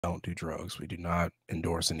don't do drugs. We do not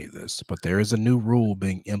endorse any of this. But there is a new rule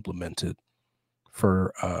being implemented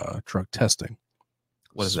for drug testing.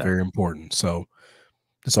 What This is is that? very important. So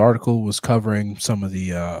this article was covering some of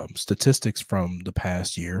the statistics from the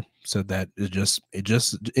past year. Said that it just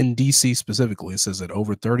in DC specifically, it says that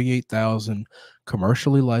over 38,000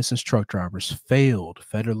 commercially licensed truck drivers failed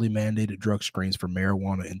federally mandated drug screens for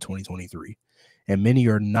marijuana in 2023, and many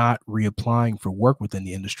are not reapplying for work within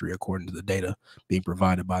the industry, according to the data being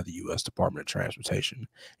provided by the U.S. Department of Transportation.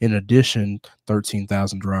 In addition,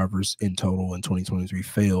 13,000 drivers in total in 2023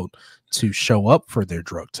 failed to show up for their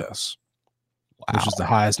drug tests, which is Wow. the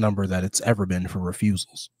highest number that it's ever been for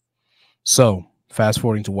refusals. So, fast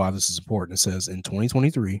forwarding to why this is important, it says in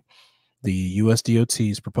 2023, the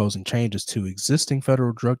USDOT is proposing changes to existing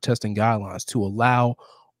federal drug testing guidelines to allow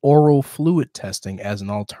oral fluid testing as an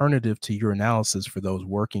alternative to urinalysis for those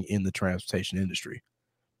working in the transportation industry.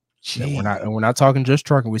 And we're Jeez. not and we're not talking just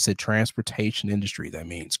trucking. We said transportation industry. That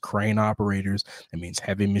means crane operators. That means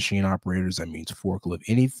heavy machine operators. That means forklift.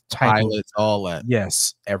 Any type of, Pilots, all that.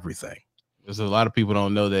 yes, everything. There's a lot of people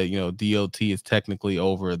don't know that, DOT is technically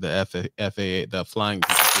over the FAA, the flying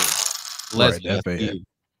people too. Less Right, the FAA. FAA.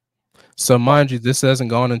 So mind you, this hasn't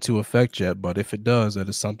gone into effect yet, but if it does, that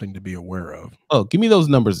is something to be aware of. Oh, give me those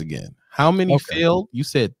numbers again. How many Okay. failed? You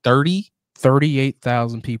said 30?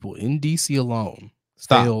 38,000 people in DC alone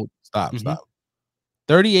Stop. failed. Stop. Mhm. Stop.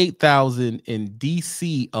 38,000 in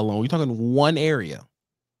DC alone. You're talking one area.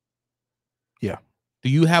 Yeah. Do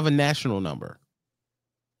you have a national number?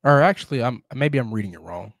 Or actually, I'm reading it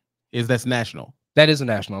wrong. That's national? That is a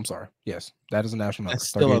national. I'm sorry. Yes, that is a national number. That's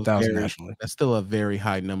still a 38,000 very nationally. that's still a very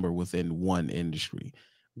high number within one industry.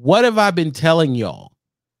 What have I been telling y'all?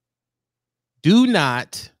 Do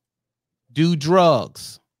not do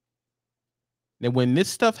drugs. And when this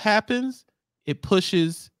stuff happens, it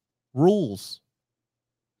pushes rules.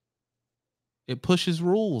 It pushes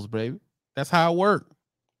rules, baby. That's how it works.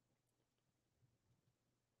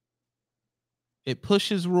 It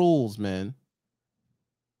pushes rules, man.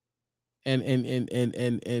 And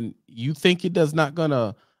you think it does not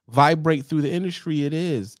gonna vibrate through the industry? It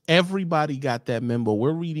is. Everybody got that memo.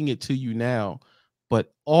 We're reading it to you now,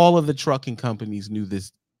 but all of the trucking companies knew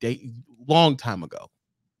this long time ago.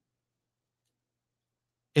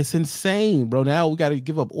 It's insane, bro. Now we got to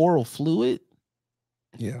give up oral fluid.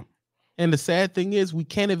 Yeah. And the sad thing is, we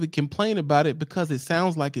can't even complain about it because it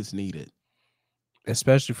sounds like it's needed.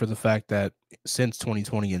 Especially for the fact that since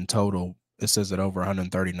 2020 in total, it says that over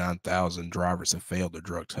 139,000 drivers have failed their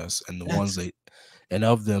drug tests, and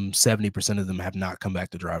of them, 70% of them have not come back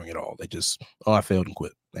to driving at all. They just, oh, I failed and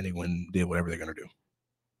quit, and they went and did whatever they're gonna do.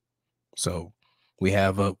 So we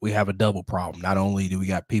have a double problem. Not only do we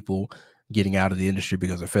got people getting out of the industry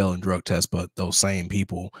because they're failing drug tests, but those same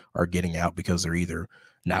people are getting out because they're either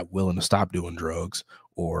not willing to stop doing drugs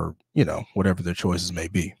or, whatever their choices may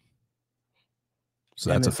be. So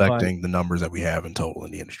And that's it's like, affecting the numbers that we have in total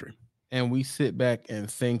in the industry. and we sit back and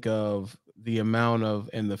think of the amount of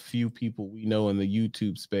and the few people we know in the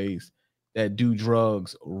YouTube space that do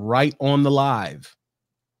drugs right on the live.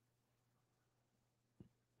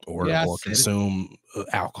 Or Yeah, I or said it. consume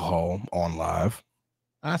alcohol on live.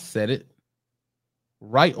 I said it.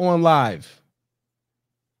 Right on live.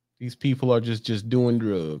 These people are just doing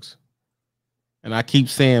drugs. And I keep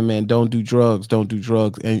saying, man, don't do drugs, don't do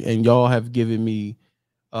drugs. And y'all have given me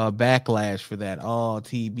backlash for that. Oh,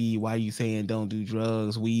 TB, why you saying don't do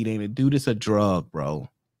drugs? Weed ain't a dude. It's a drug, bro.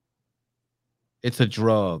 It's a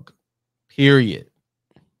drug. Period.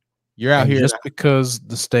 You're out And here. just because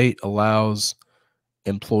the state allows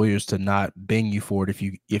employers to not bing you for it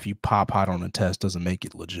if you pop hot on a test doesn't make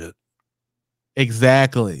it legit.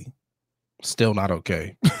 Exactly. Still not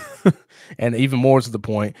okay. And even more to the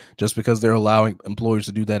point, just because they're allowing employers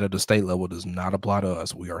to do that at the state level does not apply to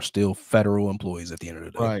us. We are still federal employees at the end of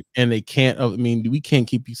the day. Right. And they can't, I mean, we can't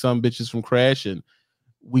keep you some bitches from crashing.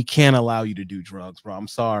 We can't allow you to do drugs, bro. I'm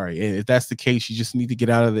sorry. And if that's the case, you just need to get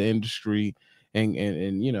out of the industry and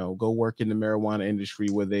go work in the marijuana industry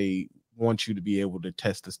where they want you to be able to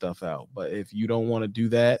test the stuff out. But if you don't want to do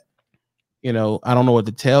that, I don't know what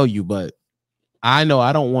to tell you, but I know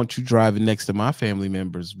I don't want you driving next to my family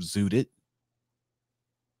members zooted.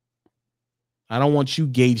 I don't want you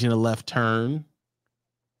gauging a left turn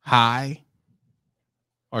high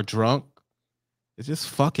or drunk. It's just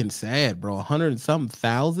fucking sad, bro. 100 and something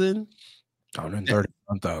thousand.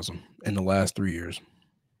 131,000 in the last 3 years.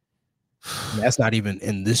 And that's not even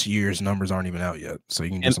in this year's numbers aren't even out yet. So you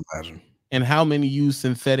can just imagine. And how many use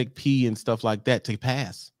synthetic pee and stuff like that to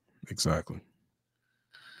pass? Exactly.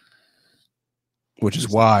 Which is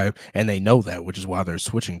why, and they know that, which is why they're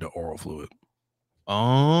switching to oral fluid.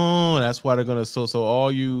 Oh, that's why they're gonna. So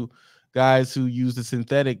all you guys who use the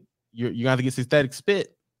synthetic, you're gonna have to get synthetic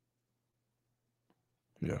spit.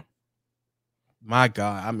 Yeah. My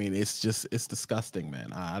God, I mean, it's disgusting,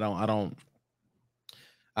 man. I don't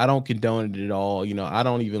condone it at all. You know, I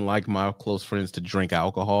don't even like my close friends to drink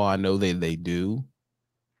alcohol. I know they do,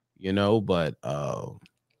 you know, but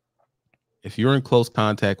if you're in close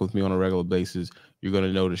contact with me on a regular basis, you're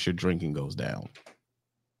gonna notice your drinking goes down.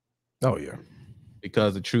 Oh yeah.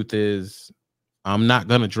 Because the truth is, I'm not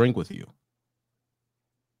gonna drink with you.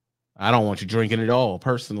 I don't want you drinking at all,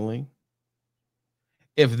 personally.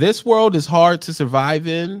 If this world is hard to survive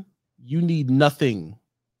in, you need nothing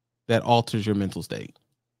that alters your mental state.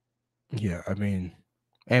 Yeah, I mean,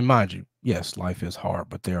 and mind you, yes, life is hard,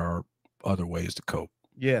 but there are other ways to cope.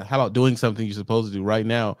 Yeah, how about doing something you're supposed to do right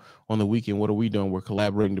now on the weekend? What are we doing? We're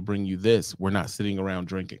collaborating to bring you this. We're not sitting around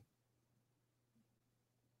drinking.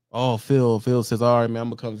 Oh, Phil says, all right, man, I'm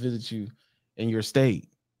gonna come visit you in your state.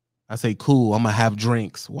 I say, cool, I'm gonna have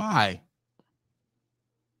drinks. Why?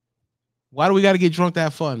 Why do we got to get drunk to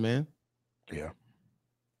have fun, man? Yeah.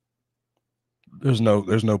 There's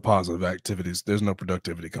no positive activities. There's no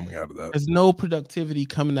productivity coming out of that. There's no productivity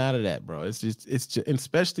coming out of that, bro. It's just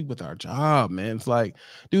especially with our job, man. It's like,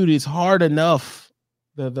 dude, it's hard enough.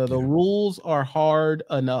 The rules are hard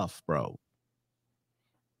enough, bro.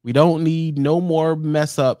 We don't need no more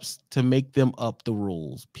mess ups to make them up the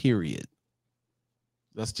rules. Period.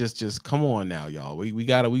 Let's just come on now, y'all. We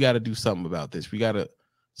gotta do something about this. We gotta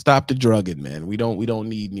stop the drugging, man. We don't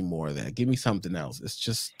need any more of that. Give me something else. It's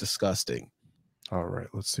just disgusting. All right,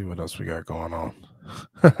 let's see what else we got going on.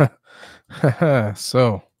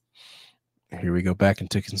 So here we go back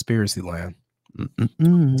into conspiracy land.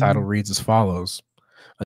 Title reads as follows: